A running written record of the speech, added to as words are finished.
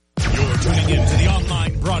tuning in to the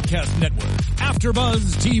online broadcast network,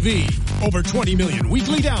 AfterBuzz TV. Over 20 million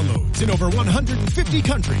weekly downloads in over 150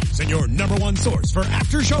 countries, and your number one source for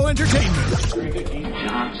after-show entertainment.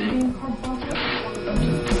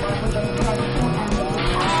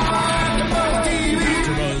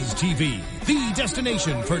 AfterBuzz TV, the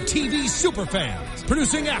destination for TV superfans,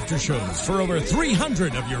 producing aftershows for over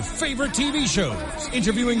 300 of your favorite TV shows,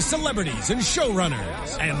 interviewing celebrities and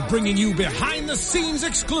showrunners, and bringing you behind-the-scenes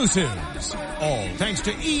exclusives. All thanks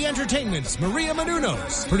to E! Entertainment's Maria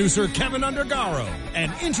Menounos, producer Kevin Undergaro,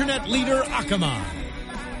 and internet leader Akamai.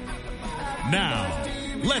 Now,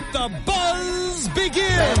 let the buzz begin!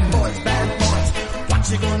 Bad boys,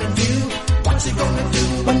 what you gonna do? What you gonna do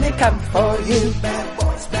when they come for you? Bad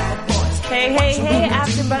boys, bad boys. Hey,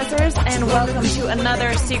 AfterBuzzers, and welcome to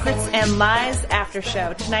another Secrets and Lies after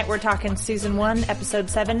show. Tonight we're talking Season 1, Episode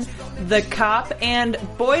 7, The Cop, and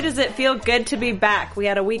boy does it feel good to be back. We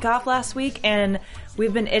had a week off last week, and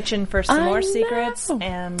we've been itching for some more secrets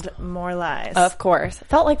and more lies. Of course.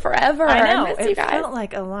 Felt like forever. I know, miss it you guys. felt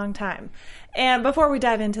like a long time. And before we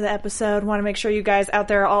dive into the episode, want to make sure you guys out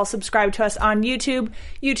there all subscribe to us on YouTube,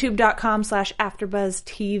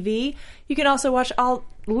 youtube.com/AfterBuzzTV. You can also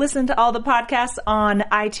listen to all the podcasts on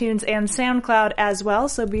iTunes and SoundCloud as well,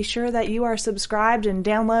 so be sure that you are subscribed and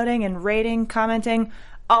downloading and rating, commenting,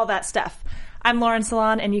 all that stuff. I'm Lauren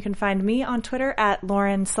Salon, and you can find me on Twitter at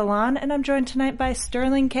Lauren Salon, and I'm joined tonight by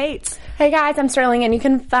Sterling Cates. Hey guys, I'm Sterling, and you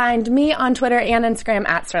can find me on Twitter and Instagram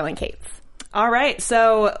at Sterling Cates. All right,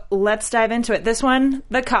 so let's dive into it. This one,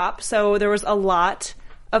 The Cop, so there was a lot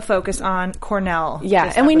of focus on Cornell.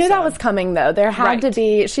 Yeah, and we knew that was coming, though. There had to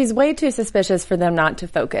be, she's way too suspicious for them not to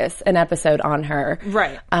focus an episode on her.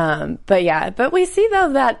 Right. But we see,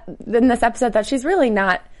 though, that in this episode that she's really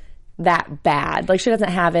not that bad. Like, she's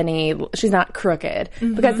not crooked,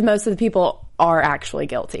 because most of the people are actually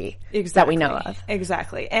guilty that we know of.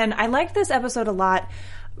 Exactly. And I liked this episode a lot,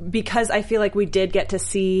 because I feel like we did get to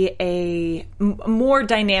see a more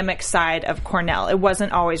dynamic side of Cornell. It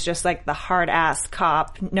wasn't always just like the hard-ass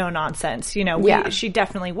cop, no nonsense. You know, she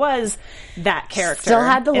definitely was that character. Still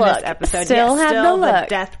had the in look. This episode. Still had the look. The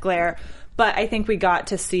death glare. But I think we got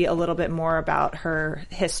to see a little bit more about her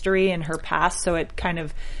history and her past, so it kind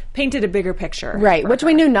of painted a bigger picture. Right, which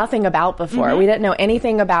we knew nothing about before. We didn't know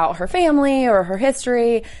anything about her family or her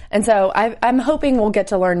history. And so I'm hoping we'll get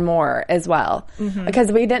to learn more as well.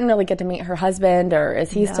 Because we didn't really get to meet her husband, or is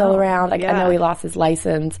he still around? Like, I know he lost his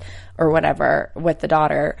license or whatever with the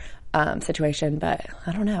daughter situation, but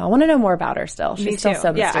I don't know. I want to know more about her still. She's still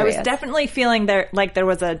so mysterious. Yeah, I was definitely feeling there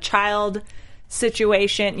was a child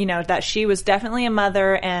situation, you know, that she was definitely a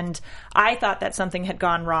mother, and I thought that something had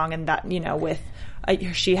gone wrong, and that, you know, with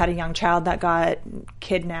she had a young child that got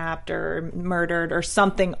kidnapped or murdered or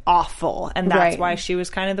something awful, and that's why she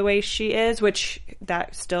was kind of the way she is, which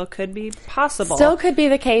that still could be possible. Still could be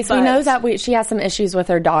the case. But we know that she has some issues with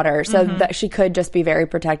her daughter, so that she could just be very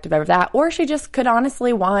protective of that, or she just could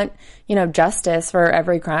honestly want, you know, justice for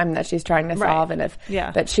every crime that she's trying to solve. And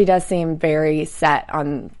but she does seem very set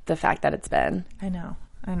on the fact that it's been. I know.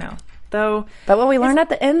 But what we learned at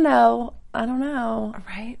the end, though, I don't know.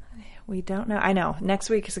 Right? We don't know. I know. Next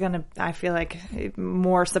week is I feel like,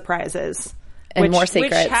 more surprises. And more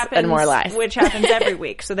secrets and more lies. Which happens every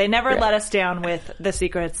week. So they never let us down with the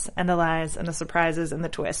secrets and the lies and the surprises and the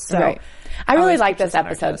twists. So I really liked this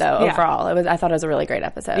episode, though, overall. I thought it was a really great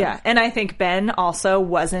episode. Yeah. And I think Ben also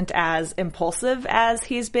wasn't as impulsive as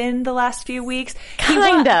he's been the last few weeks.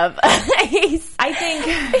 Kind of. I think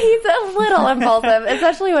he's a little impulsive,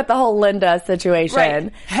 especially with the whole Linda situation.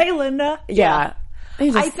 Right. Hey, Linda. Yeah.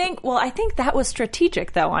 I think that was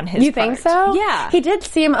strategic, though, on his part. You think so? Yeah. He did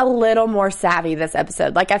seem a little more savvy this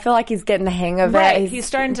episode. Like, I feel like he's getting the hang of it. He's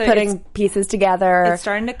starting to... putting pieces together. It's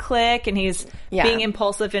starting to click, and he's being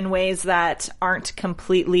impulsive in ways that aren't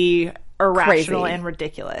completely irrational and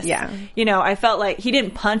ridiculous. Yeah. You know, I felt like he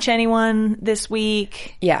didn't punch anyone this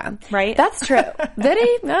week. Yeah. Right? That's true. Did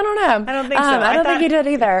he? I don't know. I don't think so. I don't think he did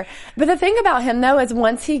either. But the thing about him, though, is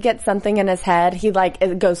once he gets something in his head, he, like,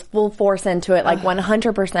 it goes full force into it, like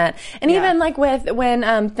 100%. And even, like,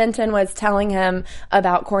 when Fenton was telling him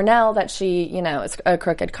about Cornell, that she, you know, is a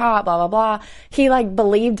crooked cop, blah, blah, blah, he, like,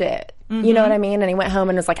 believed it. You know what I mean? And he went home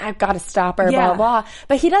and was like, I've got to stop her, blah, blah, blah.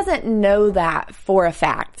 But he doesn't know that for a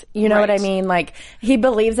fact. You know what I mean? Like, he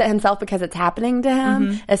believes it himself because it's happening to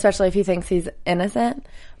him, especially if he thinks he's innocent.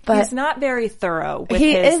 But he's not very thorough with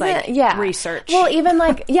his research. Well, even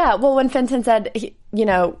like, when Fenton said, you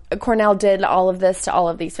know, Cornell did all of this to all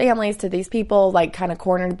of these families, to these people, like kind of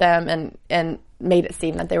cornered them and made it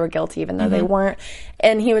seem that they were guilty even though they weren't.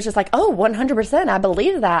 And he was just like, oh, 100%, I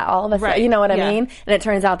believe that. All of a sudden, you know what I mean? And it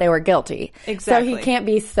turns out they were guilty. Exactly. So he can't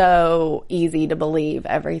be so easy to believe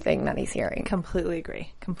everything that he's hearing. Completely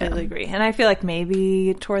agree. And I feel like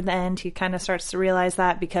maybe toward the end he kind of starts to realize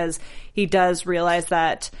that, because he does realize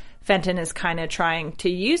that Fenton is kind of trying to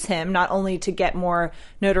use him not only to get more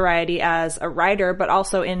notoriety as a writer, but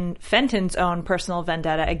also in Fenton's own personal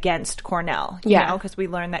vendetta against Cornell. You know, because we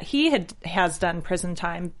learned that he has done prison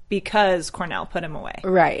time because Cornell put him away.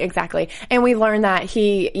 Right, exactly. And we learned that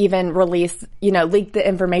he even leaked the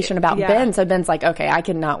information about Ben. So Ben's like, okay, I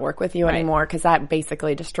cannot work with you anymore, because that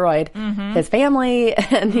basically destroyed his family.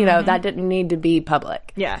 And, that didn't need to be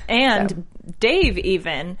public. Yeah. And Dave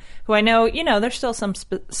even, who I know, there's still some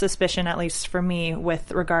suspicion, at least for me,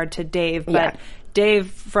 with regard to Dave. But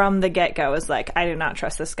Dave, from the get-go, is like, I do not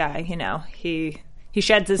trust this guy. He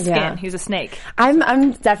sheds his skin. He's a snake.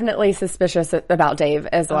 I'm definitely suspicious about Dave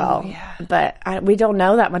as well. But we don't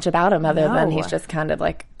know that much about him other than he's just kind of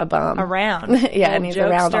like a bum. Around. And he's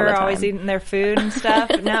around all the time. Always eating their food and stuff.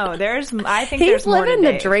 No, I think he's there's more to living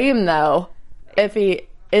the Dave. dream, though, if he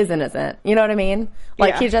isn't. You know what I mean?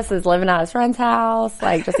 Like, he just is living at his friend's house,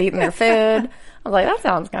 like, just eating their food. I was like, that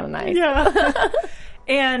sounds kind of nice. Yeah.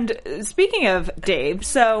 And speaking of Dave,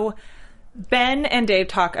 so Ben and Dave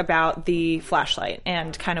talk about the flashlight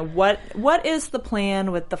and kind of what is the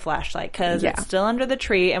plan with the flashlight, because it's still under the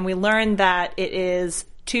tree, and we learned that it is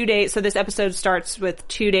 2 days. So this episode starts with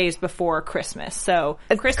 2 days before Christmas. So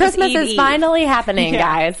Christmas is finally happening,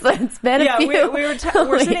 guys. It's been a few we're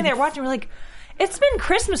sitting there watching. We're like, it's been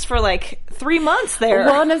Christmas for like 3 months there.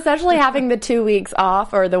 Well, and especially having the 2 weeks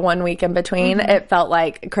off or the 1 week in between, it felt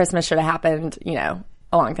like Christmas should have happened,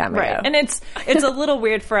 a long time ago. Right. And it's a little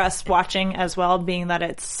weird for us watching as well, being that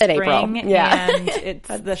it's spring. April. Yeah. And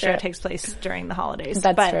the show takes place during the holidays.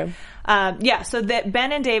 That's true. So that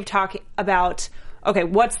Ben and Dave talk about, okay,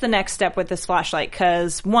 what's the next step with this flashlight?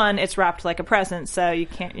 Because one, it's wrapped like a present, so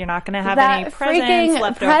you're not going to have any presents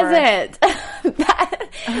left over.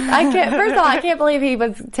 First of all, I can't believe he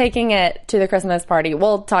was taking it to the Christmas party.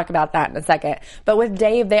 We'll talk about that in a second. But with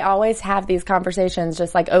Dave, they always have these conversations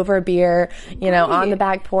just like over a beer, on the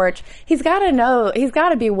back porch. He's got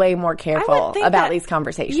to be way more careful about these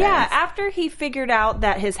conversations. Yeah, after he figured out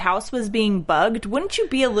that his house was being bugged, wouldn't you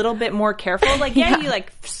be a little bit more careful? Like, you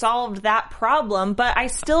solved that problem, but I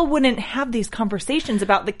still wouldn't have these conversations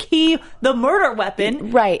about the murder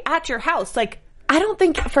weapon at your house. Like, I don't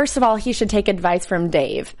think, first of all, he should take advice from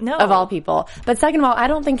Dave, of all people. But second of all, I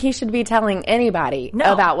don't think he should be telling anybody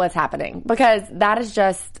about what's happening, because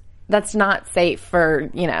that's not safe for,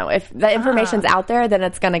 if the information's out there, then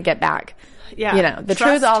it's going to get back. Yeah. The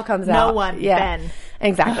truth all comes out. No one, Ben.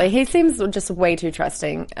 Exactly. He seems just way too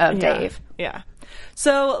trusting of Dave. Yeah.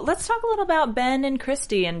 So let's talk a little about Ben and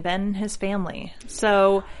Christy and Ben and his family.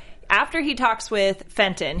 So after he talks with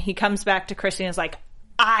Fenton, he comes back to Christy and is like,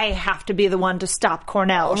 I have to be the one to stop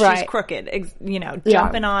Cornell. She's crooked.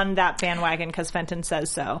 Jumping on that bandwagon because Fenton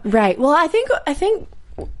says so. Right. Well, I think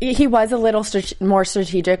he was a little more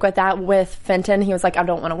strategic with that. With Fenton, he was like, I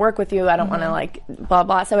don't want to work with you. I don't want to, like, blah,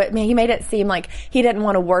 blah. So he made it seem like he didn't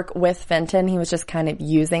want to work with Fenton. He was just kind of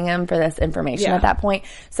using him for this information at that point.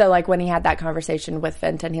 So, like, when he had that conversation with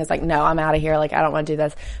Fenton, he was like, no, I'm out of here. Like, I don't want to do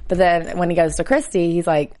this. But then when he goes to Christy, he's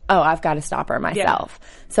like, oh, I've got to stop her myself. Yeah.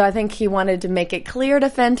 So I think he wanted to make it clear to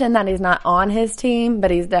Fenton that he's not on his team,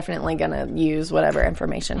 but he's definitely going to use whatever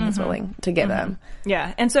information he's willing to give him.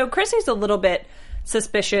 Yeah. And so Christy's a little bit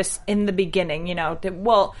suspicious in the beginning,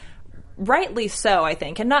 well, rightly so, I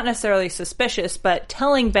think, and not necessarily suspicious, but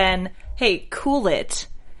telling Ben, hey, cool it.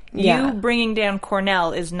 You bringing down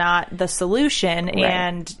Cornell is not the solution,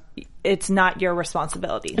 and it's not your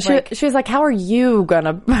responsibility. She was like, how are you going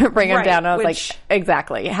to bring him down? And I was like,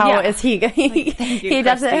 exactly. How is he? He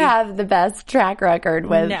doesn't have the best track record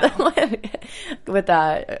with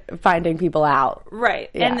finding people out.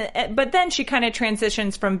 Right. Yeah. But then she kind of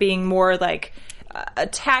transitions from being more like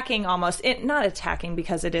attacking, almost not attacking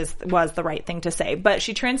because was the right thing to say, but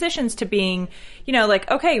she transitions to being,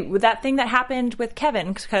 like, okay, with that thing that happened with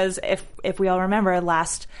Kevin, because if we all remember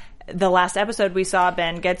the last episode, we saw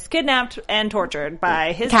Ben gets kidnapped and tortured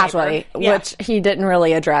by his casually, which he didn't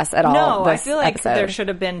really address at all. No, I feel like there should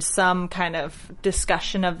have been some kind of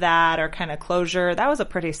discussion of that or kind of closure. That was a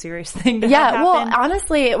pretty serious thing to have happen. Well,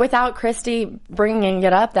 honestly, without Christy bringing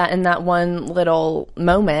it up in that one little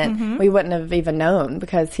moment, we wouldn't have even known,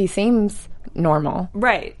 because he seems normal,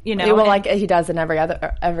 right? Like he does in every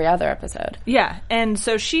other episode. Yeah, and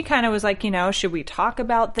so she kind of was like, should we talk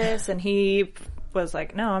about this? And he was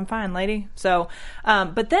like, no, I'm fine, lady. So,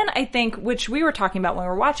 but then I think, which we were talking about when we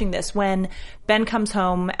were watching this, when Ben comes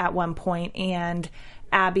home at one point and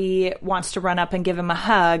Abby wants to run up and give him a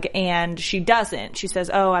hug, and she doesn't. She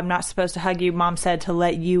says, oh, I'm not supposed to hug you. Mom said to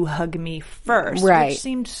let you hug me first. Right. Which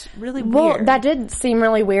seemed really Well, weird. that did seem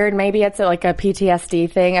really weird. Maybe it's like a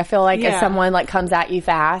PTSD thing. I feel like if someone like comes at you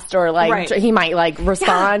fast or like he might like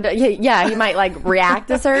respond. Yeah, he might like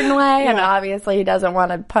react a certain way. And obviously he doesn't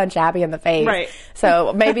want to punch Abby in the face. Right.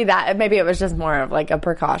 So maybe it was just more of like a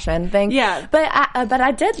precaution thing. Yeah. But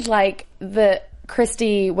I did like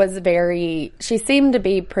Christy she seemed to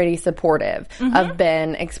be pretty supportive of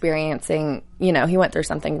Ben experiencing, he went through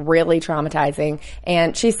something really traumatizing,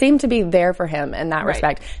 and she seemed to be there for him in that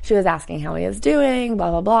respect. She was asking how he is doing,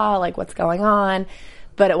 blah, blah, blah, like what's going on.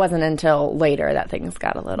 But it wasn't until later that things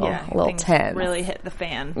got a little tense. Really hit the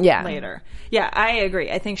fan later. Yeah, I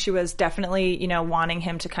agree. I think she was definitely, wanting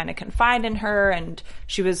him to kind of confide in her, and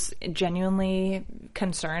she was genuinely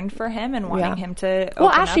concerned for him and wanting him to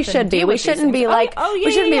open as she should be. We shouldn't be like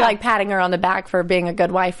we shouldn't be like patting her on the back for being a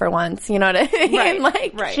good wife for once. You know what I mean?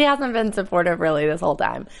 Right. She hasn't been supportive really this whole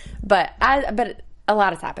time. But a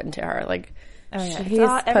lot has happened to her. Like, he's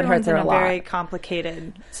put her through a lot. Very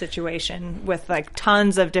complicated situation with like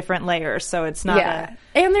tons of different layers, so it's not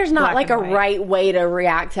and there's not like a right way to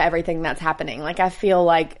react to everything that's happening. Like, I feel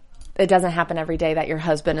like it doesn't happen every day that your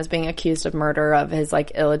husband is being accused of murder of his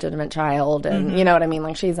like illegitimate child, and you know what I mean?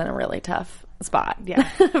 Like, she's in a really tough spot. Yeah.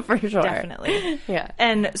 For sure. Definitely. Yeah.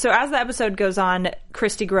 And so as the episode goes on,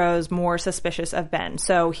 Christy grows more suspicious of Ben.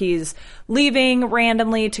 So he's leaving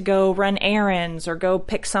randomly to go run errands or go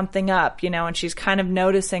pick something up, and she's kind of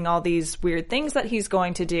noticing all these weird things that he's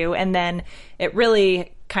going to do. And then it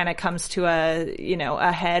really kind of comes to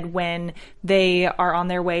a head when they are on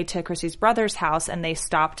their way to Christy's brother's house and they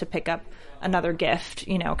stop to pick up another gift,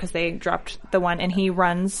 because they dropped the one, and he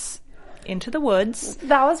runs into the woods.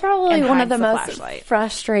 That was probably one of the most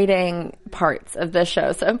frustrating parts of the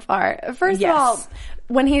show so far. First of all,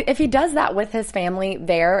 if he does that with his family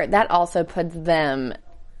there, that also puts them,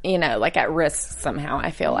 like at risk somehow,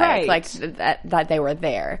 I feel like that they were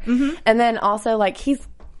there. And then also like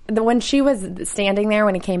when she was standing there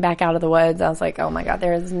when he came back out of the woods, I was like, oh my God,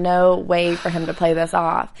 there is no way for him to play this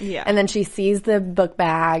off. Yeah. And then she sees the book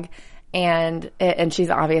bag and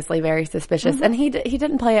she's obviously very suspicious, and he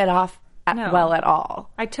didn't play it off well at all.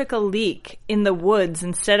 I took a leak in the woods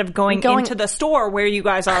instead of going into the store where you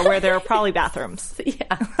guys are, where there are probably bathrooms.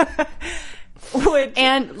 Yeah.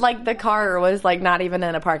 And like the car was like not even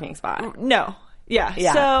in a parking spot. No. Yeah.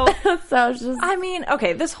 So it's just, I mean,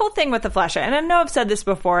 okay, this whole thing with the flashlight, and I know I've said this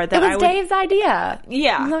before, that it was Dave's idea.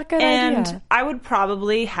 Yeah. Not good and idea. I would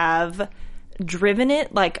probably have driven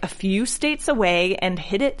it like a few states away and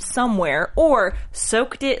hid it somewhere, or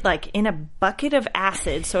soaked it like in a bucket of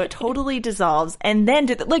acid so it totally dissolves, and then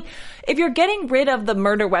like, if you're getting rid of the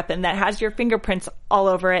murder weapon that has your fingerprints all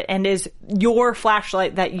over it and is your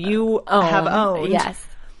flashlight that you have owned,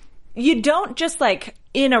 you don't just like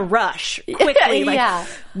in a rush quickly like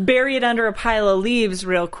bury it under a pile of leaves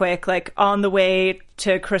real quick, like on the way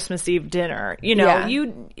to Christmas Eve dinner.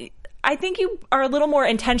 I think you are a little more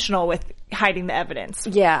intentional with hiding the evidence.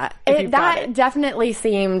 Yeah. That definitely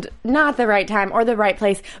seemed not the right time or the right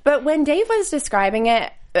place. But when Dave was describing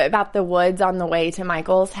it about the woods on the way to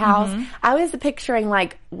Michael's house, I was picturing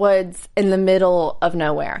like woods in the middle of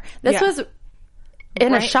nowhere. This was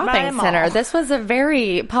in a shopping center. This was a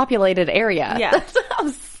very populated area. Yeah.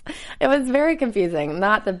 It was very confusing.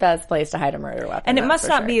 Not the best place to hide a murder weapon. And it must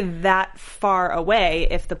not be that far away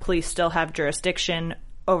if the police still have jurisdiction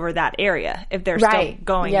over that area, if they're still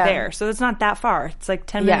going there. So it's not that far. It's like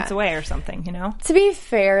 10 minutes away or something, To be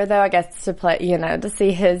fair, though, I guess to play, to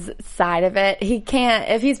see his side of it, he can't,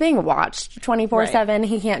 if he's being watched 24/7,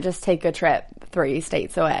 he can't just take a trip 3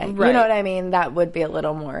 states away. Right. You know what I mean? That would be a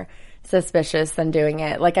little more suspicious than doing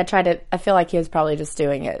it. Like, I feel like he was probably just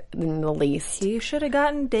doing it in the least. He should have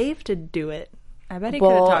gotten Dave to do it. I bet he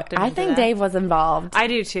could have talked him into that. Dave was involved. I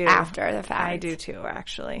do too. After the fact. I do too,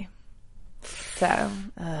 actually. So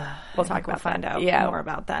we'll find out more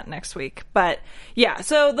about that next week. But yeah,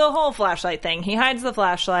 so the whole flashlight thing, he hides the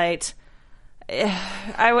flashlight.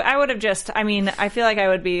 I would have just, I feel like I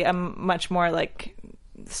would be a much more like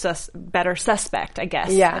better suspect, I guess,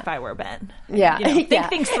 if I were Ben. Yeah. Think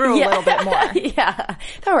things through a little bit more. Yeah.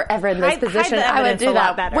 If I were ever in this position, I would do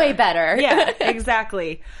that way better. Yeah,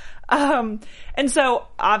 exactly. And so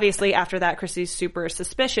obviously after that, Christy's super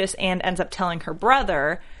suspicious and ends up telling her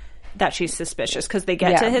brother. that she's suspicious, because they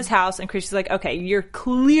get to his house and Christy's like, okay, you're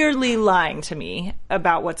clearly lying to me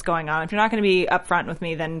about what's going on. If you're not going to be upfront with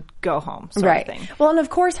me, then go home, sort of thing. Well, and of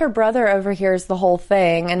course her brother overhears the whole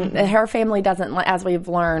thing, and her family doesn't, as we've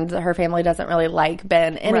learned, her family doesn't really like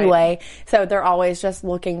Ben anyway, so they're always just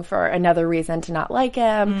looking for another reason to not like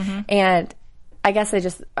him, and I guess they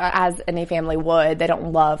just, as any family would, they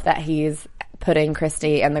don't love that he's putting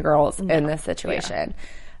Christy and the girls in this situation.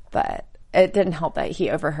 But it didn't help that he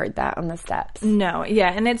overheard that on the steps. No,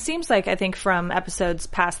 yeah. And it seems like, I think from episodes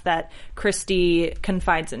past, that Christy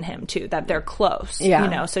confides in him, too, that they're close. Yeah. You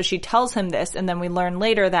know, so she tells him this, and then we learn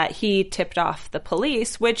later that he tipped off the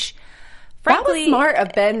police, which, frankly... That was smart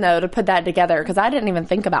of Ben, though, to put that together, because I didn't even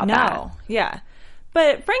think about that. No, yeah.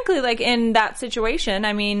 But frankly, like, in that situation,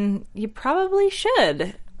 I mean, you probably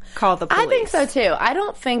should call the police. I think so, too. I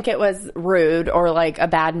don't think it was rude or, like, a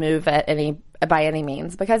bad move by any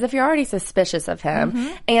means, because if you're already suspicious of him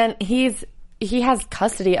and he has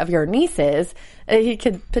custody of your nieces, he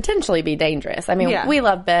could potentially be dangerous. I mean, we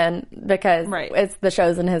love Ben because it's the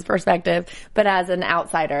show's in his perspective, but as an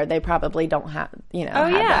outsider, they probably don't have,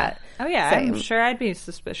 have that. Oh yeah, same. I'm sure I'd be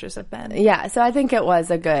suspicious of Ben. Yeah, so I think it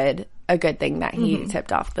was a good thing that he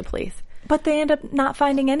tipped off the police. But they end up not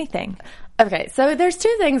finding anything. Okay, so there's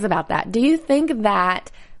two things about that. Do you think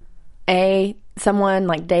that someone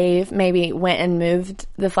like Dave maybe went and moved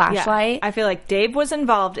the flashlight? Yeah. I feel like Dave was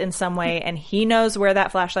involved in some way, and he knows where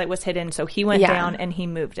that flashlight was hidden, so he went down and he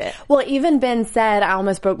moved it. Well, even Ben said, I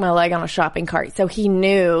almost broke my leg on a shopping cart, so he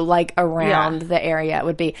knew, like, around the area it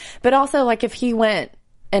would be. But also, like, if he went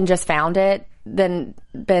and just found it, then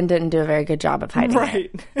Ben didn't do a very good job of hiding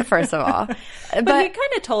it, first of all. But he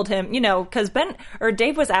kind of told him, because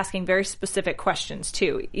Dave was asking very specific questions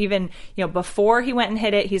too. Even, before he went and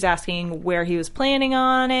hid it, he's asking where he was planning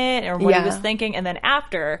on it or what he was thinking. And then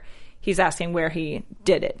after, he's asking where he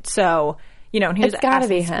did it. So, and he was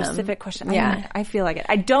asking specific questions. Yeah. I feel like it.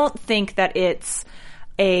 I don't think that it's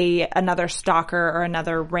another stalker or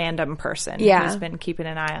another random person who's been keeping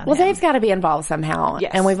an eye on him. Well, Dave's got to be involved somehow.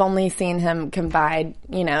 Yes. And we've only seen him confide,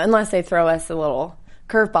 unless they throw us a little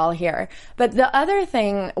curveball here. But the other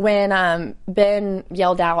thing, when Ben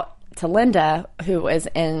yelled out to Linda, who was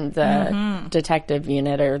in the detective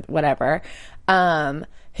unit or whatever,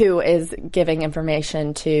 who is giving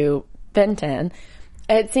information to Benton,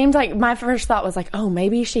 it seemed like my first thought was like, oh,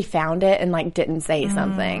 maybe she found it and, like, didn't say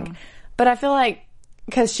something. But I feel like,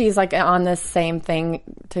 because she's, like, on this same thing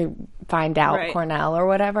to find out Cornell or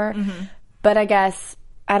whatever. But I guess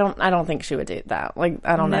I don't think she would do that. Like,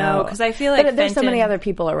 I don't know. No, because I feel like there's so many other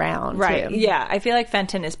people around, too. Yeah, I feel like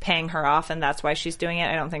Fenton is paying her off, and that's why she's doing it.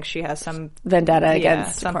 I don't think she has some vendetta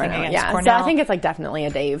against something Cornell. against Cornell. So I think it's, like, definitely a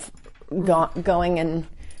Dave going and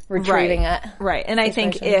retrieving it. Right. And I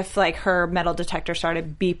think if, like, her metal detector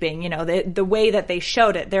started beeping, the way that they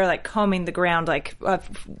showed it, they're, like, combing the ground, like,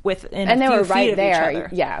 within a few feet of each other.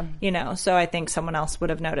 Yeah. So I think someone else would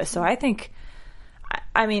have noticed. So I think,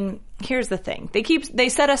 I mean, here's the thing. They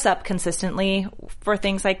set us up consistently for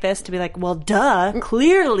things like this to be like, well, duh,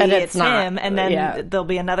 clearly it's him. And then there'll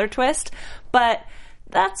be another twist. But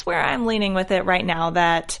that's where I'm leaning with it right now,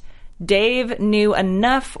 that Dave knew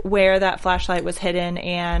enough where that flashlight was hidden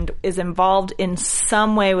and is involved in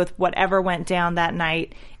some way with whatever went down that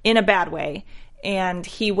night in a bad way. And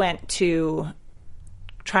he went to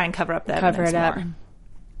try and cover up the evidence more.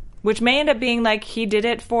 Which may end up being like he did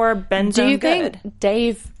it for Ben's own good. Do you think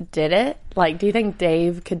Dave did it? Like, do you think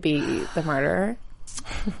Dave could be the murderer?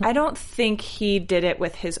 I don't think he did it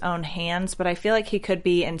with his own hands, but I feel like he could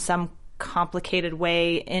be in some complicated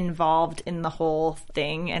way involved in the whole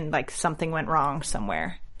thing, and like something went wrong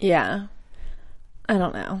somewhere. Yeah. I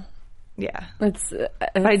don't know. Yeah. It's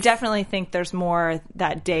but I definitely think there's more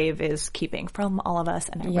that Dave is keeping from all of us,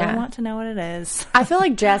 and I really want to know what it is. I feel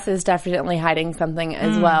like Jess is definitely hiding something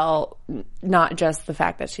as well, not just the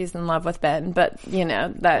fact that she's in love with Ben, but,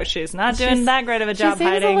 that... She's not doing that great of a job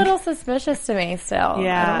hiding. She seems a little suspicious to me still.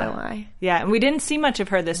 Yeah. I don't know why. Yeah, and we didn't see much of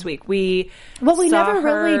her this week. We never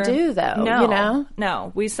really do, though,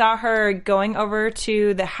 No, we saw her going over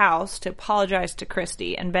to the house to apologize to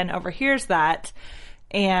Christy, and Ben overhears that.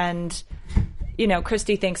 And,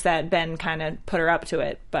 Christy thinks that Ben kind of put her up to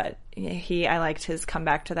it, but I liked his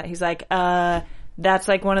comeback to that. He's like, that's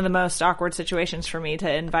like one of the most awkward situations for me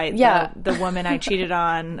to invite the woman I cheated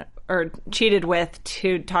on or cheated with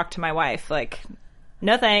to talk to my wife. Like,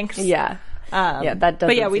 no thanks. Yeah. That doesn't.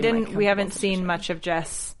 But yeah, we haven't seen much of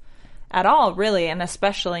Jess at all, really, and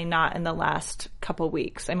especially not in the last couple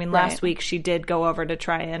weeks. I mean, last week she did go over to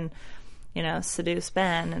try and, seduce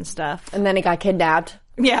Ben and stuff. And then he got kidnapped.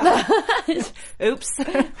 Yeah. Oops.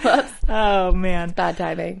 Whoops. Oh, man. Bad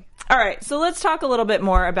timing. All right, so let's talk a little bit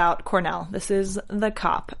more about Cornell. This is the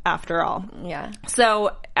cop, after all. Yeah.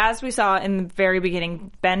 So, as we saw in the very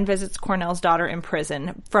beginning, Ben visits Cornell's daughter in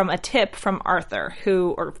prison from a tip from Arthur,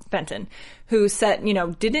 or Fenton, who said,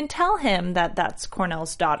 didn't tell him that that's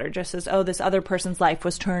Cornell's daughter, just says, oh, this other person's life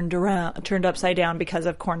was turned upside down because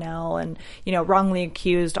of Cornell and, wrongly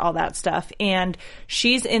accused, all that stuff. And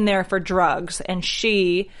she's in there for drugs, and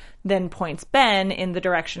she then points Ben in the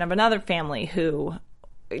direction of another family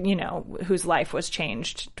whose life was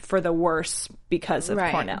changed for the worse because of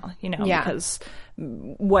Cornell, because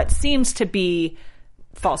what seems to be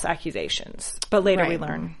false accusations. But later we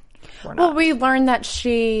learn we're not. Well, we learn that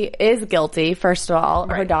she is guilty, first of all,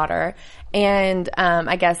 her daughter. And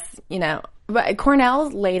I guess, but Cornell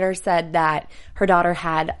later said that her daughter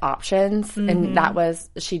had options, and that was,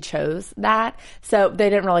 she chose that. So they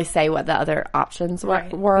didn't really say what the other options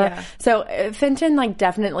were. Yeah. So Fenton,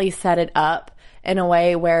 definitely set it up in a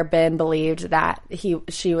way where Ben believed that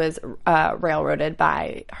she was railroaded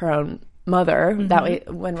by her own mother,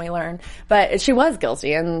 when we learn. But she was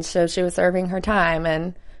guilty, and so she was serving her time,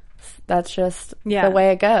 and that's just the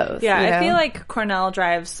way it goes. Yeah, I feel like Cornell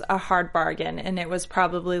drives a hard bargain, and it was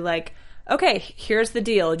probably like, okay, here's the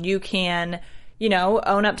deal. You can,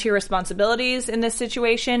 own up to your responsibilities in this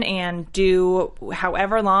situation and do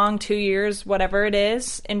however long, 2 years, whatever it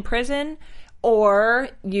is, in prison, or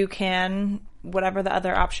you can, whatever the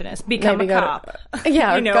other option is, become a cop. Go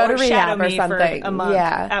to rehab or something. For a month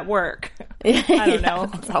at work. I don't know.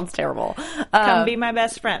 That sounds terrible. Come be my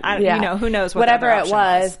best friend. Who knows what whatever the it other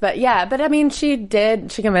was. But I mean, she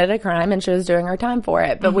committed a crime and she was doing her time for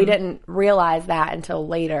it. But we didn't realize that until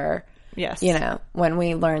later. Yes. When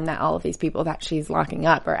we learn that all of these people that she's locking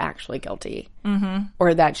up are actually guilty.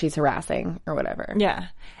 Or that she's harassing or whatever. Yeah.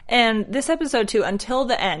 And this episode too, until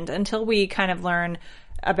the end, until we kind of learn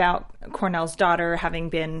about Cornell's daughter having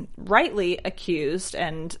been rightly accused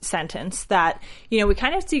and sentenced, that, we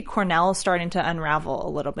kind of see Cornell starting to unravel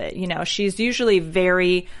a little bit. She's usually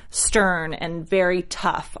very stern and very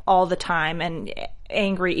tough all the time and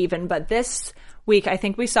angry even, but this week I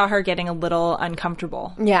think we saw her getting a little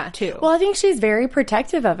uncomfortable. Too. Well, I think she's very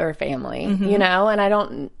protective of her family, and I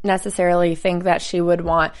don't necessarily think that she would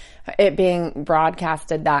want it being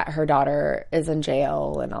broadcasted that her daughter is in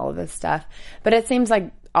jail and all of this stuff. But it seems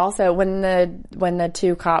like also when the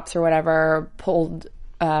two cops or whatever pulled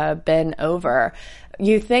Ben over,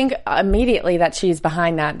 you think immediately that she's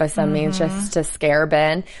behind that by some means, just to scare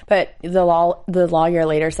Ben. But the lawyer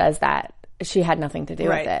later says that she had nothing to do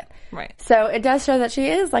with it. Right. So it does show that she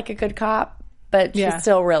is like a good cop, but she's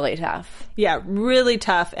still really tough. Yeah, really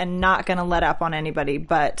tough and not going to let up on anybody.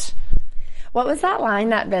 But what was that line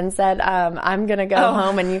that Ben said? I'm going to go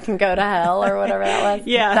home and you can go to hell, or whatever that was.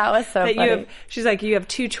 Yeah. That was so funny. She's like, you have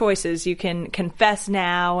two choices. You can confess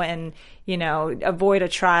now and, avoid a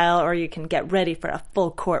trial, or you can get ready for a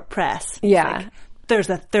full court press. Yeah. There's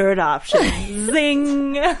a third option.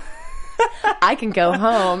 Zing. I can go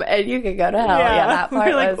home and you can go to hell. Yeah, that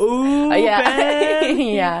part was. Ooh, Ben,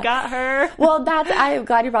 yeah, you got her. Well, I'm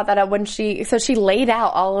glad you brought that up. So she laid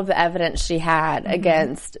out all of the evidence she had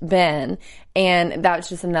against Ben, and that was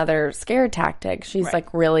just another scare tactic. She's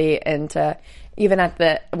really into, even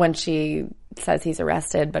when she says he's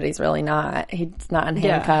arrested, but he's really not. He's not in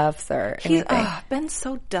handcuffs or anything. Ben's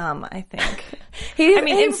so dumb, I think. he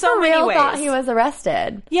in so many ways, thought he was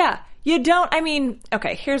arrested. Yeah. You don't,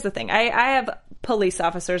 okay, here's the thing. I have police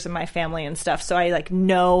officers in my family and stuff, so I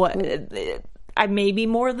know I may be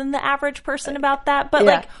more than the average person about that,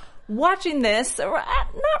 but watching this,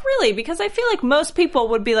 not really, because I feel like most people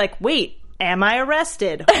would be like, wait, am I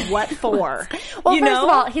arrested? What for? Well, first of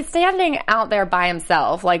all, he's standing out there by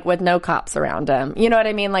himself, with no cops around him. You know what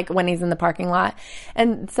I mean? When he's in the parking lot.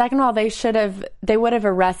 And second of all, they would have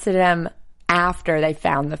arrested him after they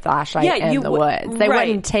found the flashlight in the woods. They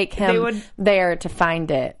wouldn't take him there to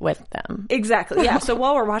find it with them. Exactly. Yeah. So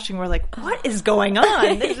while we're watching, we're like, what is going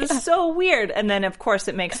on? This is so weird. And then, of course,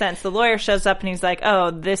 it makes sense. The lawyer shows up and he's like,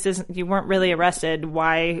 oh, you weren't really arrested.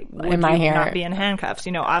 Why would you not be in handcuffs?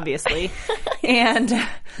 Obviously. And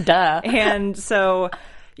duh. And so,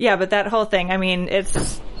 yeah, but that whole thing,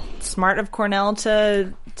 it's smart of Cornell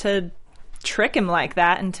to trick him like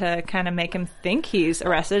that and to kind of make him think he's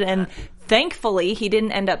arrested. And thankfully, he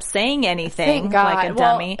didn't end up saying anything like a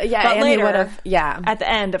dummy. Yeah, but and later, at the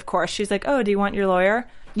end, of course, she's like, oh, do you want your lawyer?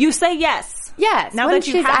 You say yes. Yes, now when that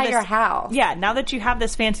she's at your house. Yeah, now that you have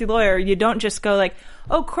this fancy lawyer, you don't just go like,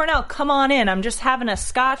 oh, Cornell, come on in. I'm just having a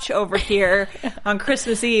scotch over here on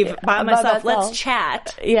Christmas Eve by myself. Let's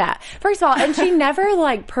chat. Yeah. First of all, and she never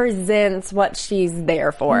like presents what she's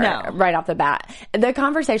there for right off the bat. The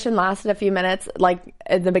conversation lasted a few minutes, like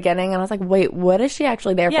at the beginning, and I was like, wait, what is she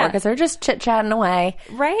actually there for? Because they're just chit-chatting away.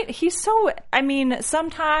 Right?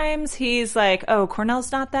 Sometimes he's like, oh,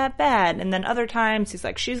 Cornell's not that bad. And then other times he's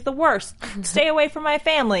like, she's the worst. Stay away from my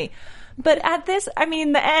family. But at the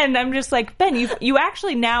end, I'm just like, Ben, you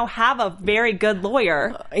actually now have a very good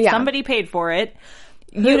lawyer. Yeah. Somebody paid for it.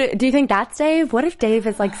 Do you think that's Dave? What if Dave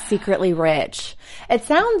is like secretly rich? It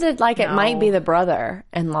sounded like it might be the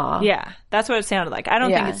brother-in-law. Yeah, that's what it sounded like. I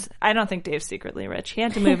don't think Dave's secretly rich. He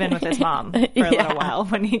had to move in with his mom for a little while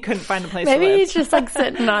when he couldn't find a place to live. Maybe he's just like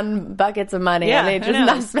sitting on buckets of money and he's just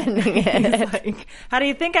not spending it. He's like, how do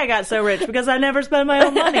you think I got so rich? Because I never spend my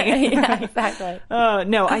own money. Yeah, exactly. Oh,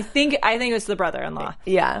 no, I think it's the brother-in-law.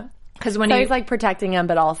 Yeah. Because he's like protecting him,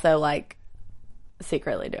 but also like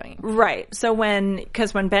secretly doing it. Right. So when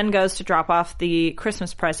Ben goes to drop off the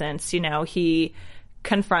Christmas presents, he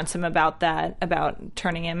confronts him about that, about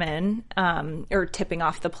turning him in, or tipping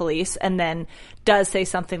off the police, and then does say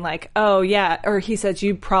something like, oh yeah, or he says,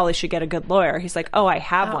 you probably should get a good lawyer. He's like, oh, I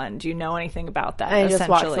have one. Do you know anything about that? And he just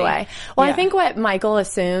walks away. Well, I think what Michael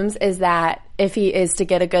assumes is that if he is to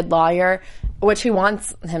get a good lawyer, which he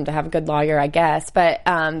wants him to have a good lawyer, I guess, but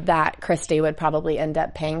that Christy would probably end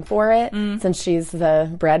up paying for it since she's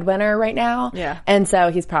the breadwinner right now. Yeah. And so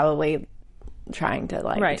he's probably trying to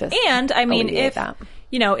just and I mean, if that.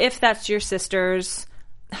 If that's your sister's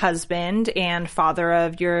husband and father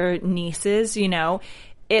of your nieces,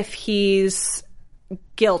 if he's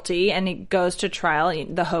guilty and he goes to trial,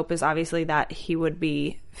 the hope is obviously that he would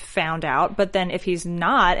be found out. But then if he's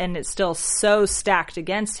not and it's still so stacked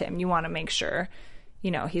against him, you want to make sure,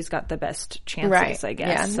 he's got the best chances, I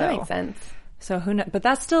guess. Yeah, that makes sense. So who knows? But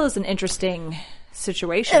that still is an interesting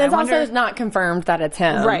situation. And it's also not confirmed that it's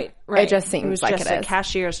him. Right. It just seems like it is. A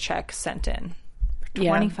cashier's check sent in.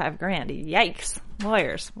 $25,000. Yikes.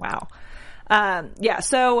 Lawyers. Wow.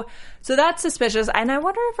 So that's suspicious. And I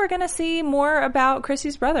wonder if we're going to see more about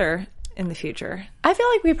Christy's brother in the future. I feel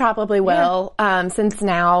like we probably will, since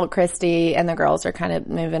now Christy and the girls are kind of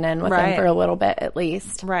moving in with him for a little bit at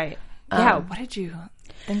least. Right. What did you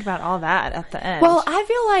think about all that at the end? Well, I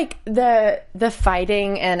feel like the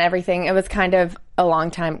fighting and everything, it was kind of a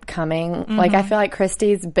long time coming. Mm-hmm. Like, I feel like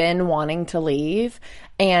Christy's been wanting to leave,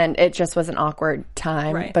 and it just was an awkward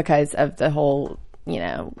time because of the whole,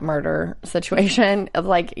 murder situation.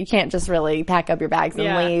 Like, you can't just really pack up your bags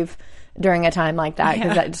and leave during a time like that,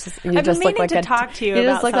 because you just look like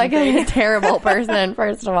a terrible person,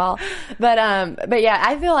 first of all. But yeah,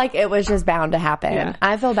 I feel like it was just bound to happen. Yeah.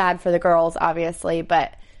 I feel bad for the girls, obviously,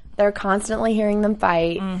 but they're constantly hearing them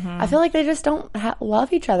fight. Mm-hmm. I feel like they just don't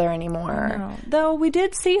love each other anymore. No. Though we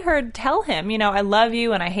did see her tell him, I love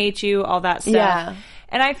you and I hate you, all that stuff. Yeah.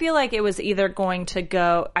 And I feel like it was either going to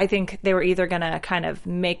go, I think they were either going to kind of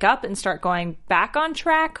make up and start going back on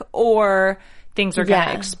track, or things are going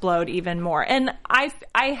to explode even more. And I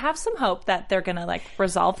have some hope that they're going to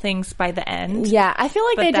resolve things by the end. Yeah, I feel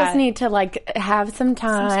like they just need to have some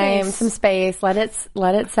time, some space, let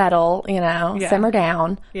it settle, simmer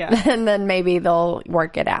down. Yeah. And then maybe they'll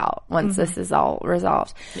work it out once this is all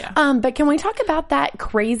resolved. Yeah. But can we talk about that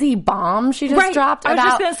crazy bomb she just dropped? I was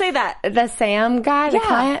just going to say that. The Sam guy, the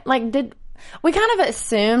client, we kind of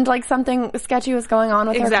assumed something sketchy was going on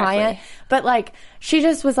with her client, but she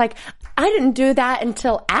just was like, I didn't do that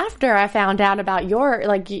until after I found out about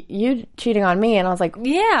you cheating on me. And I was like,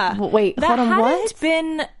 wait, hold on, what? That hadn't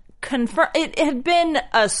been confirmed. It had been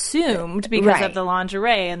assumed because of the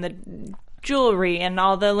lingerie and the jewelry and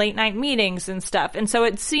all the late night meetings and stuff. And so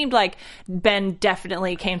it seemed like Ben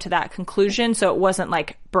definitely came to that conclusion. So it wasn't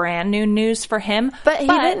brand new news for him, but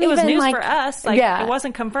it was news for us. It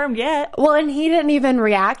wasn't confirmed yet. Well, and he didn't even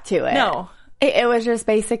react to it. No. It was just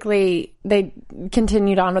basically, they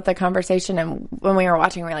continued on with the conversation, and when we were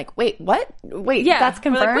watching, we were like, wait, what? Wait, that's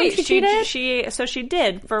confirmed? Wait, she cheated? She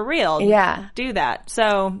did, for real, do that.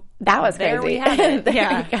 So that was there crazy. We had it.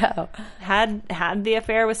 There we go. Had the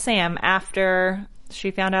affair with Sam after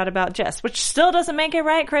she found out about Jess, which still doesn't make it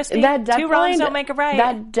right, Christy. Two wrongs don't make it right.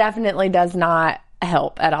 That definitely does not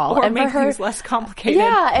help at all, or make things less complicated.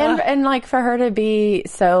 And for her to be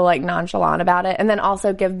so nonchalant about it, and then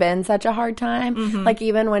also give Ben such a hard time. Mm-hmm.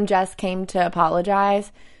 Even when Jess came to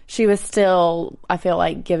apologize, she was still, I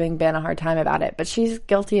feel giving Ben a hard time about it. But she's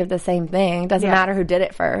guilty of the same thing. Doesn't matter who did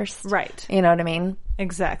it first, right? You know what I mean?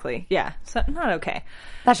 Exactly. Yeah. So not okay.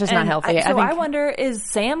 That's just not healthy. I wonder, is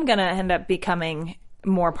Sam gonna end up becoming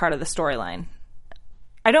more part of the storyline?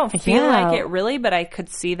 I don't feel Yeah. like it really, but I could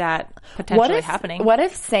see that potentially happening. What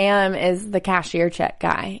if Sam is the cashier check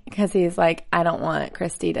guy? Because he's like, I don't want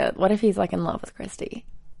Christy to. What if he's like in love with Christy?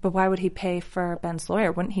 But why would he pay for Ben's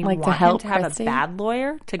lawyer? Wouldn't he Like, want to help him to have Christy? a bad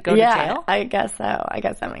lawyer to go to jail? I guess so. I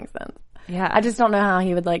guess that makes sense. Yeah. I just don't know how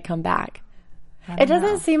he would like come back. It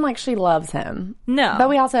doesn't seem like she loves him. No. But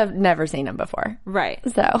we also have never seen him before. Right.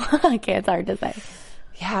 So, okay, it's hard to say.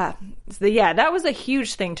 Yeah. Yeah, that was a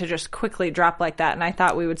huge thing to just quickly drop like that. And I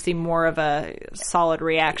thought we would see more of a solid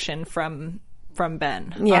reaction from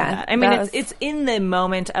Ben. on Yeah, that. I mean, that it's in the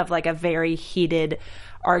moment of like a very heated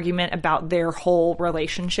argument about their whole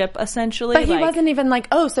relationship, essentially. But he wasn't even like,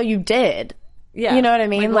 oh, so you did. Yeah. You know what I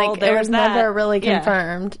mean? Well, Like, it there's was that. never really Yeah.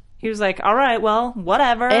 confirmed. He was like, all right, well,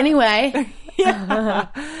 whatever. Anyway.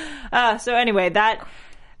 So anyway,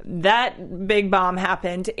 that big bomb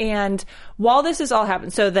happened. And while this is all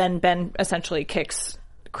happening, so then Ben essentially kicks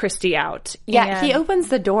Christy out. Yeah, And- he opens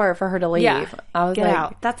the door for her to leave. Yeah. I was Get like,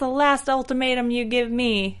 out. That's the last ultimatum you give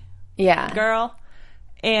me, yeah. girl.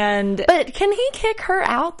 And But can he kick her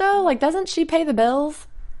out though? Like, doesn't she pay the bills?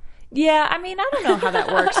 yeah, I mean, I don't know how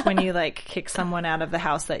that works when you like kick someone out of the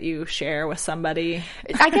house that you share with somebody.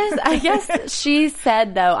 I guess she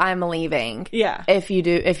said though, I'm leaving. Yeah. If you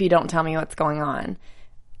don't tell me what's going on.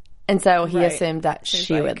 And so he Right. assumed that She's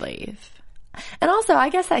she like- would leave. And also, I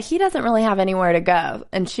guess that he doesn't really have anywhere to go,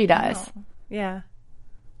 and she does. Yeah.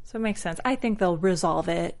 So it makes sense. I think they'll resolve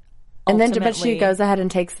it. And then, but ultimately. she goes ahead and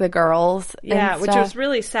takes the girls. Yeah, and which stuff. was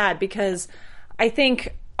really sad because I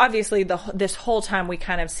think obviously this whole time we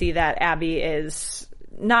kind of see that Abby is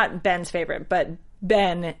not Ben's favorite, but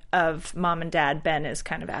Ben of Mom and Dad, Ben is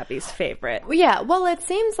kind of Abby's favorite. Yeah, well, it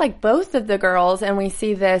seems like both of the girls, and we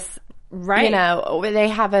see this, Right. you know, they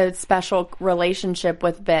have a special relationship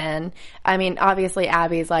with Ben. I mean, obviously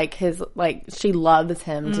Abby's like she loves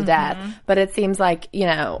him to death, but it seems like, you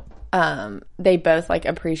know, they both like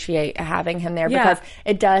appreciate having him there Yeah. because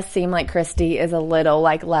it does seem like Christy is a little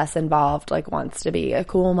like less involved, like wants to be a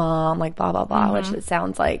cool mom, like blah, blah, blah, which it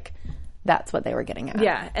sounds like that's what they were getting at.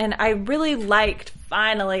 Yeah, and I really liked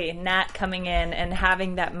finally Nat coming in and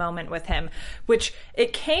having that moment with him, which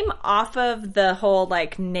it came off of the whole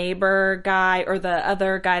like neighbor guy or the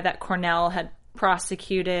other guy that Cornell had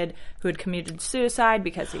prosecuted who had committed suicide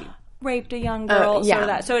because he raped a young girl.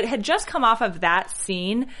 yeah. So it had just come off of that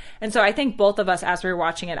scene. And so I think both of us, as we were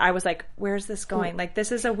watching it, I was like, where's this going? Like,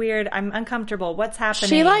 this is a weird, I'm uncomfortable. What's happening?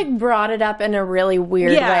 She like brought it up in a really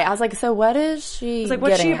weird Yeah. way. I was like, so what is she like,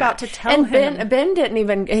 what's she getting about at? to tell and him? Ben didn't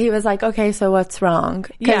even, he was like, okay, so what's wrong?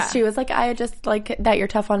 Because Yeah. she was like, I just like that you're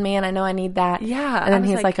tough on me and I know I need that. Yeah, And I then was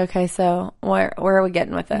he's like- like, okay, so where are we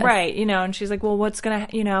getting with this? Right, you know, and she's like, well, what's going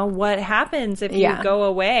to, you know, what happens if Yeah. you go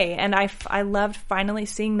away? And I loved finally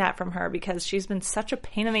seeing that from her because she's been such a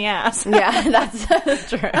pain in the ass. Yeah, that's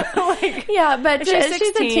true. Yeah, but she's she's a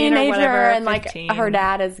 16 or teenager whatever, and like 15. her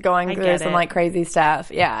dad is going I through get some it. like crazy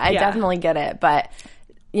stuff. Yeah, I Yeah. definitely get it. But,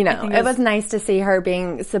 you know, think it was nice to see her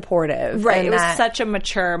being supportive. Right, and it was that- such a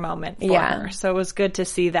mature moment for Yeah. her. So it was good to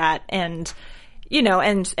see that. And, you know,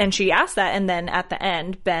 and she asked that. And then at the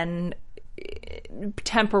end, Ben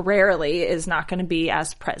temporarily is not going to be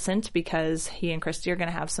as present because he and Christy are going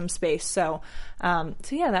to have some space. So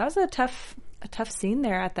yeah, that was a tough scene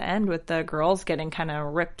there at the end with the girls getting kind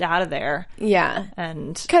of ripped out of there. Yeah.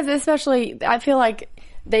 And Because especially, I feel like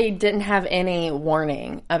they didn't have any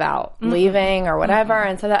warning about leaving or whatever.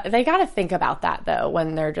 And so that they got to think about that, though,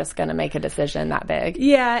 when they're just going to make a decision that big.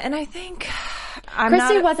 yeah, and I think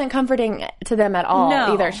Christy wasn't comforting to them at all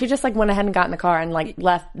No. either. She just like went ahead and got in the car and like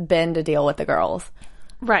left Ben to deal with the girls.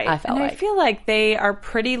 right. I felt and I like. feel like they are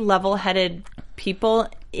pretty level-headed people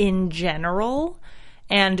in general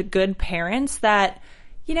and good parents that,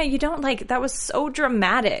 you know, you don't like, that was so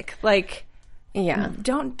dramatic. Like, Yeah.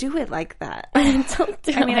 don't do it like that. Don't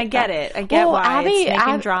do I mean, like I get that. it. I get Well, why it's making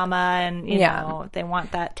Ab- drama and, you Yeah. know, they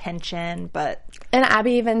want that tension, but And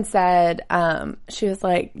Abby even said, she was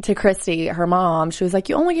like, to Christy, her mom, she was like,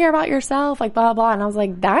 you only care about yourself, like, blah, blah. And I was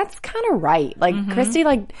like, that's kind of right. Like, Christy,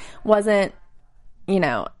 like, wasn't, you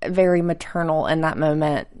know, very maternal in that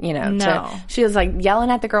moment, you know. No. She was, like, yelling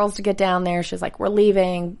at the girls to get down there. She was like, we're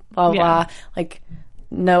leaving, blah, blah, Yeah. blah. Like,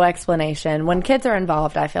 no explanation. When kids are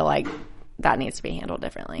involved, I feel like that needs to be handled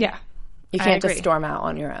differently. yeah. You I can't just agree. storm out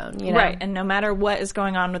on your own, you know? Right. And no matter what is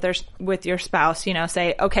going on with your spouse, you know,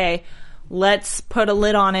 say, okay, let's put a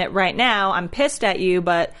lid on it right now. I'm pissed at you,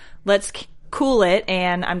 but let's cool it.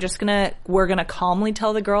 And we're going to calmly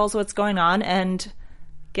tell the girls what's going on and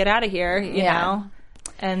get out of here, you know?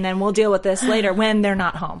 And then we'll deal with this later when they're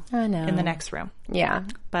not home. I know. In the next room. Yeah.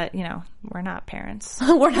 But, we're not parents.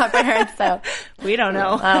 We're not parents, so We don't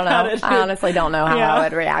know. I don't know. I honestly don't know how I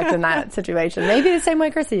would react in that situation. Maybe the same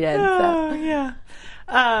way Chrissy did. So. Yeah.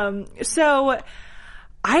 So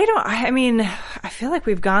I feel like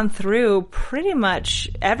we've gone through pretty much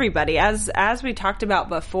everybody. As we talked about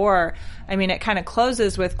before, it kind of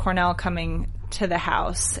closes with Cornell coming to the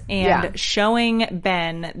house and showing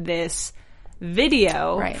Ben this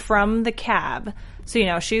video from the cab.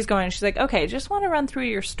 So, she's like, okay, just want to run through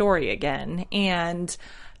your story again, and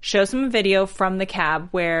shows him a video from the cab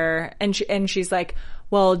where, and she's like,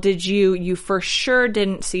 well, did you for sure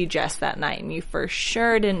didn't see Jess that night, and you for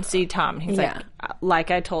sure didn't see Tom. And he's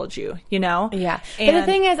like I told you, Yeah. And the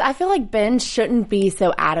thing is, I feel like Ben shouldn't be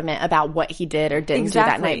so adamant about what he did or didn't do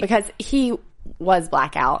that night, because he was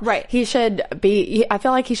blackout. Right. He should be, I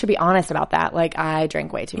feel like he should be honest about that. Like, I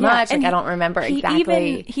drank way too much. Like, I don't remember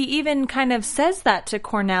exactly. He even kind of says that to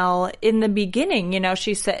Cornell in the beginning.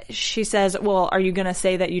 She says, well, are you going to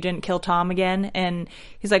say that you didn't kill Tom again? And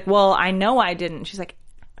he's like, well, I know I didn't. She's like,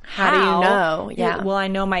 how do you know? Yeah. Well, I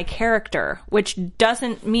know my character, which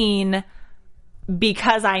doesn't mean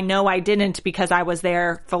because I know I didn't, because I was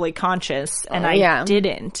there fully conscious and I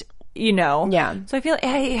didn't. Yeah. So I feel like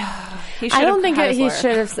he should. I don't think he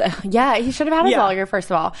should have. Yeah, he should have had his lawyer first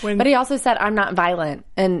of all. But he also said, "I'm not violent,"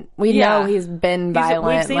 and we know he's been violent.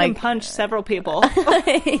 We've seen him punch several people.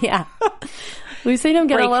 Yeah, we've seen him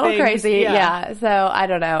get a little things. crazy. Yeah. So I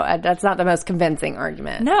don't know. That's not the most convincing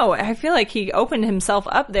argument. No, I feel like he opened himself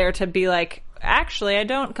up there to be like, actually, I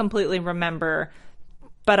don't completely remember.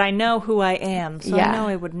 But I know who I am, so I know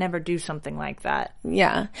I would never do something like that.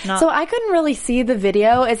 Yeah. So I couldn't really see the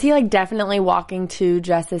video. Is he definitely walking to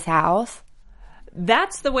Jess's house?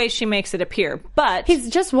 That's the way she makes it appear, but he's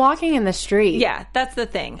just walking in the street. Yeah, that's the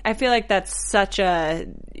thing. I feel like that's such a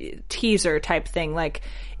teaser type thing. Like,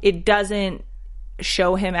 it doesn't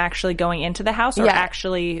show him actually going into the house or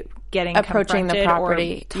actually approaching the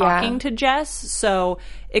property or talking to Jess. So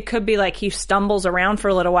it could be like he stumbles around for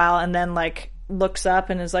a little while and then looks up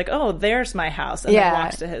and is like, oh, there's my house, and then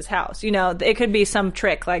walks to his house. It could be some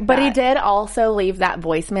trick like that. But he did also leave that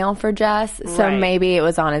voicemail for Jess, so maybe it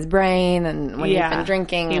was on his brain, and when he's been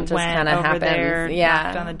drinking, it just kind of happens. There,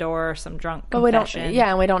 knocked on the door, some drunk confession.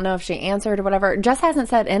 And we don't know if she answered or whatever. Jess hasn't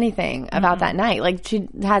said anything about that night. Like, she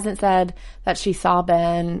hasn't said that she saw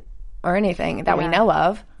Ben or anything that we know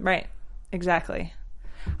of. Right. Exactly.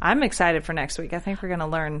 I'm excited for next week. I think we're going to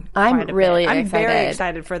learn I'm quite a really bit. excited. I'm very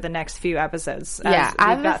excited for the next few episodes. Yeah.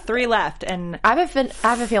 We've got 3 left. And I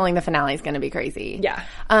have a feeling the finale is going to be crazy.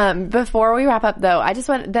 Yeah. Before we wrap up, though, I just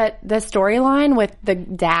want the storyline with the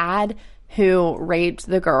dad who raped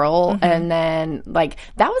the girl, and then, that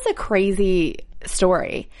was a crazy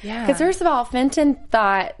story. Yeah. Because first of all, Fenton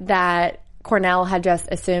thought that Cornell had just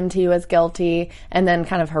assumed he was guilty and then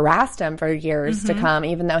kind of harassed him for years to come,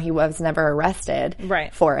 even though he was never arrested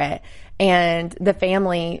for it. And the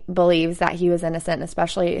family believes that he was innocent,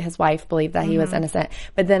 especially his wife believed that he was innocent.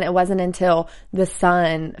 But then it wasn't until the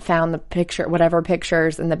son found the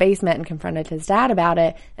pictures in the basement and confronted his dad about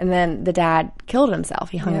it. And then the dad killed himself.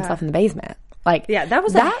 He hung himself in the basement. That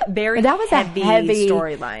was a heavy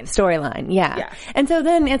storyline. Yeah. And so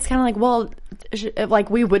then it's kind of like, well,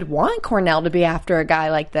 we would want Cornell to be after a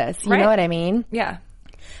guy like this. You know what I mean? Yeah.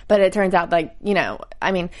 But it turns out, the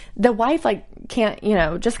wife,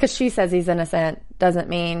 can't, just because she says he's innocent doesn't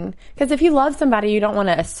mean, because if you love somebody, you don't want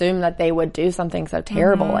to assume that they would do something so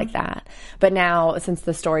terrible like that. But now, since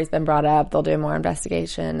the story's been brought up, they'll do more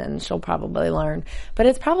investigation and she'll probably learn. But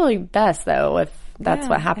it's probably best, though, if that's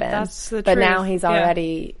what happened. That's the but truth. now he's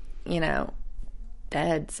already,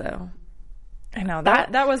 dead, so. I know.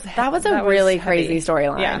 That was a really crazy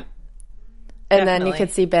storyline. Yeah. And then you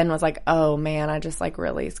could see Ben was like, oh man, I just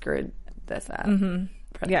really screwed this up.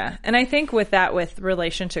 Yeah. And I think with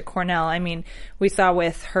relation to Cornell, we saw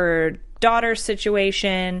with her daughter's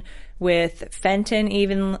situation, with Fenton,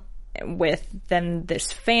 even with then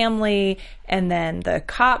this family, and then the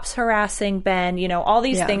cops harassing Ben, all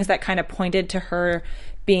these things that kind of pointed to her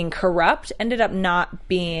being corrupt ended up not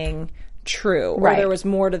being true. Or there was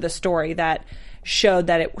more to the story that showed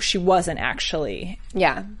that she wasn't actually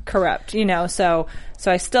corrupt, so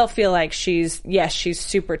I still feel like she's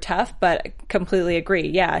super tough, but completely agree.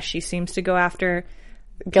 Yeah, she seems to go after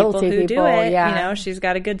guilty people who do it. Yeah. She's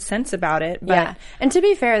got a good sense about it. But and to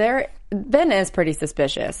be fair, Ben is pretty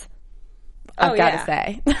suspicious. I've got to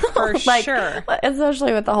say, for sure,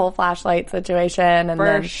 especially with the whole flashlight situation, and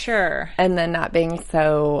and then not being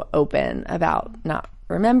so open about not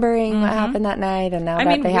remembering what happened that night, and now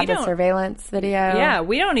that they have the surveillance video. Yeah,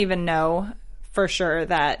 we don't even know for sure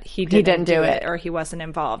that he didn't do it. or he wasn't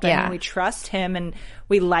involved. Yeah. I mean, we trust him and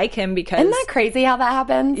we like him because... Isn't that crazy how that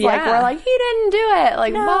happens? Yeah. Like, we're like, he didn't do it.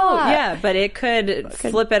 Like, No, blah. yeah, but it could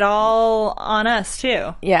flip it all on us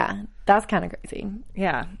too. Yeah, that's kind of crazy.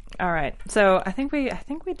 Yeah. All right. So I think we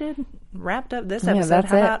did wrapped up this episode.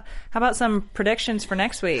 that's How about some predictions for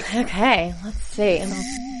next week? Okay, let's see.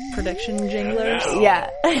 Prediction jinglers. Yeah.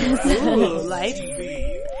 Ooh, light.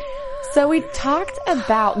 So we talked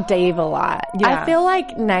about Dave a lot. Yeah. I feel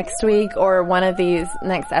like next week or one of these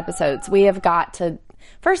next episodes, we have got to,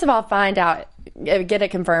 first of all, find out, get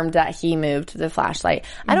it confirmed that he moved the flashlight.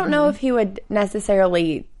 I don't know if he would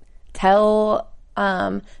necessarily tell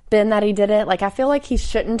Ben that he did it. Like, I feel like he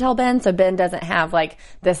shouldn't tell Ben, so Ben doesn't have, like,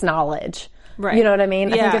 this knowledge. Right. You know what I mean?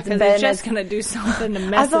 Yeah, I think because Ben it's just going to do something to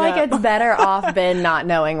mess I feel it like up. it's better off Ben not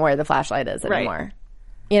knowing where the flashlight is Right. anymore.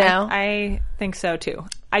 You know? I think so too.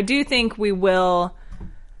 I do think we will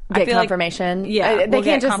Get I feel confirmation. Like, yeah, They we'll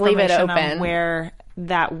can't get just leave it confirmation open. on where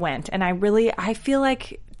that went, and I feel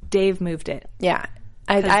like Dave moved it. Yeah.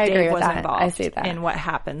 I Dave agree with was that. involved I see that. in what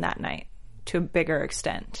happened that night to a bigger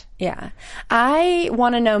extent. Yeah. I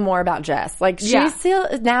want to know more about Jess. Like,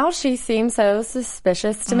 she seems so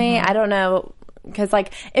suspicious to me. I don't know. Because,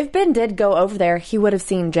 like, if Ben did go over there, he would have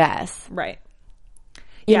seen Jess. Right.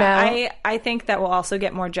 You Yeah, know? I think that we'll also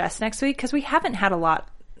get more Jess next week because we haven't had a lot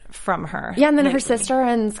from her. Yeah, and then her lately. sister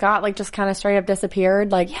and Scott, like, just kind of straight up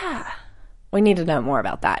disappeared. Like, Yeah. we need to know more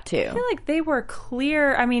about that, too. I feel like they were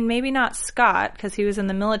clear. I mean, maybe not Scott because he was in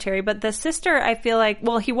the military, but the sister, I feel like,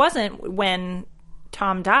 well, he wasn't when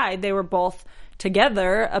Tom died. They were both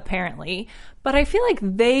together, apparently. But I feel like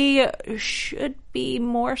they should be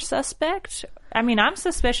more suspect. I mean, I'm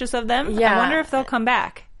suspicious of them. Yeah. I wonder if they'll come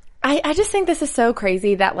back. I just think this is so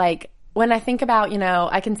crazy that, like, when I think about, you know,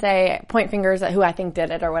 I can say point fingers at who I think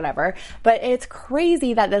did it or whatever, but it's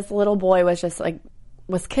crazy that this little boy was just, like,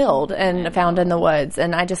 was killed and found in the woods,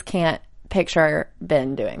 and I just can't picture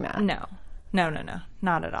Ben doing that. No, not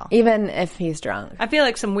at all. Even if he's drunk. I feel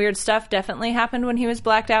like some weird stuff definitely happened when he was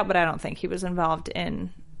blacked out, but I don't think he was involved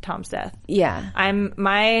in Tom's death. Yeah.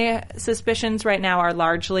 My suspicions right now are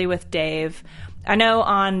largely with Dave. I know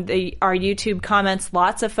on our YouTube comments,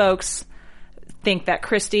 lots of folks think that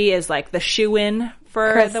Christy is like the shoe-in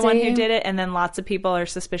for the one who did it, and then lots of people are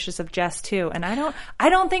suspicious of Jess too. And I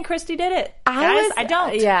don't think Christy did it. I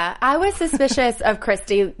don't. Yeah, I was suspicious of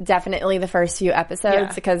Christy definitely the first few episodes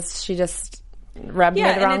Yeah. because she just rubbed me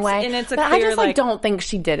the wrong way. And it's a but clear, I just don't think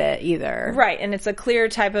she did it either. Right, and it's a clear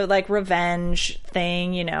type of like revenge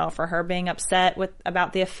thing, you know, for her being upset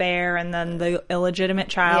about the affair and then the illegitimate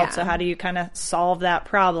child. Yeah. So how do you kind of solve that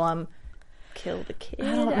problem? Kill the kid?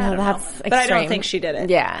 I don't know. That's But I don't extreme. think she did it.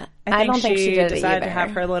 Yeah. I don't think she did it decided either. to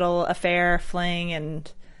have her little affair fling, and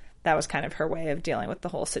that was kind of her way of dealing with the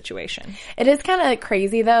whole situation. It is kind of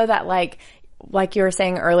crazy though that like you were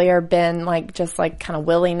saying earlier, Ben like just like kind of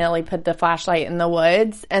willy-nilly put the flashlight in the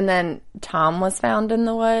woods, and then Tom was found in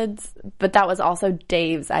the woods, but that was also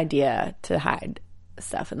Dave's idea to hide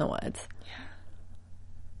stuff in the woods. Yeah.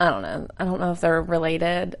 I don't know if they're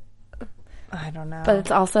related. I don't know. But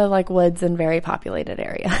it's also like woods in very populated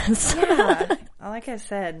areas. Yeah. Like I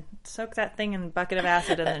said, soak that thing in a bucket of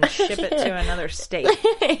acid and then ship it to another state.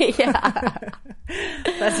 Yeah.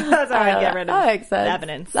 That's how I get rid of that makes sense.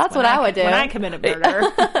 evidence. That's what I would do. When I commit a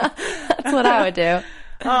murder. That's what I would do.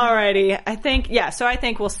 Alrighty. I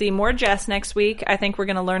think we'll see more Jess next week. I think we're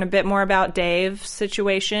going to learn a bit more about Dave's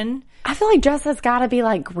situation. I feel like Jess has got to be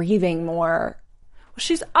like grieving more. Well,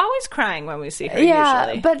 she's always crying when we see her,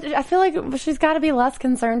 Yeah, usually. but I feel like she's got to be less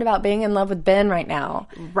concerned about being in love with Ben right now.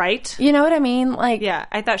 Right? You know what I mean? Like, Yeah,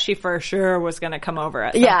 I thought she for sure was going to come over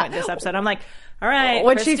at some Yeah. point this episode. I'm like, all right,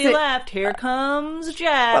 When she Christy said- left. Here comes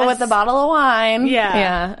Jess. with a bottle of wine. Yeah.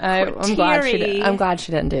 Yeah. I'm glad she Teary. I'm glad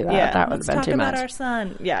she didn't do that. Yeah, That would let's have been talk too about much. our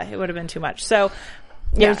son. Yeah, it would have been too much. So,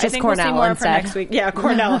 It yeah, was I just think we'll see Cornell more for instead. next week. Yeah,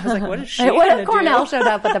 Cornell. I was like, what is she What going if to Cornell do? showed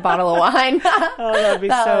up with a bottle of wine? Oh, that would be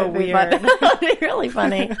so would be weird. fun. That would be really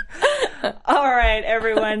funny. All right,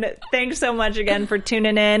 everyone. Thanks so much again for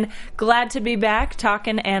tuning in. Glad to be back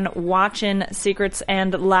talking and watching Secrets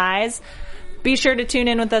and Lies. Be sure to tune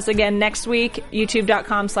in with us again next week,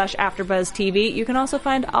 youtube.com/AfterBuzzTV. You can also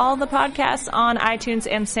find all the podcasts on iTunes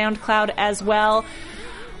and SoundCloud as well.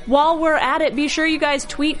 While we're at it, be sure you guys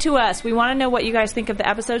tweet to us. We want to know what you guys think of the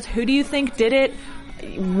episodes. Who do you think did it?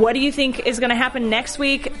 What do you think is going to happen next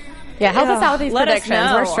week? Yeah, help us out with these Let us predictions.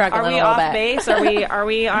 know. We're struggling Are we a little off bit. base? Are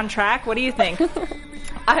we on track? What do you think?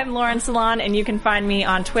 I'm Lauren Salon, and you can find me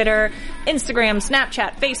on Twitter, Instagram,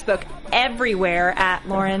 Snapchat, Facebook, everywhere at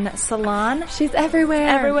Lauren Salon. She's everywhere.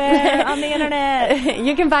 Everywhere on the internet.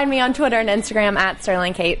 You can find me on Twitter and Instagram at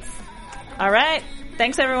Sterling Cates. All right.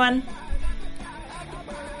 Thanks, everyone.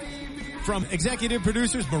 From executive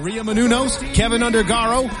producers Maria Menounos, Kevin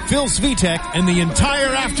Undergaro, Phil Svitek, and the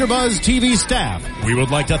entire AfterBuzz TV staff, we would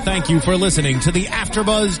like to thank you for listening to the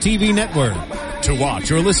AfterBuzz TV network. To watch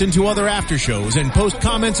or listen to other after shows and post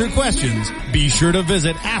comments or questions, be sure to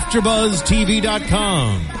visit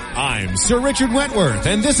AfterBuzzTV.com. I'm Sir Richard Wentworth,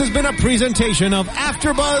 and this has been a presentation of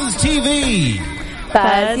AfterBuzz TV.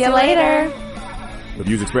 Buzz you later. The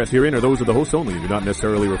views expressed herein are those of the hosts only and do not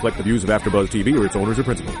necessarily reflect the views of AfterBuzz TV or its owners or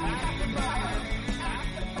principals.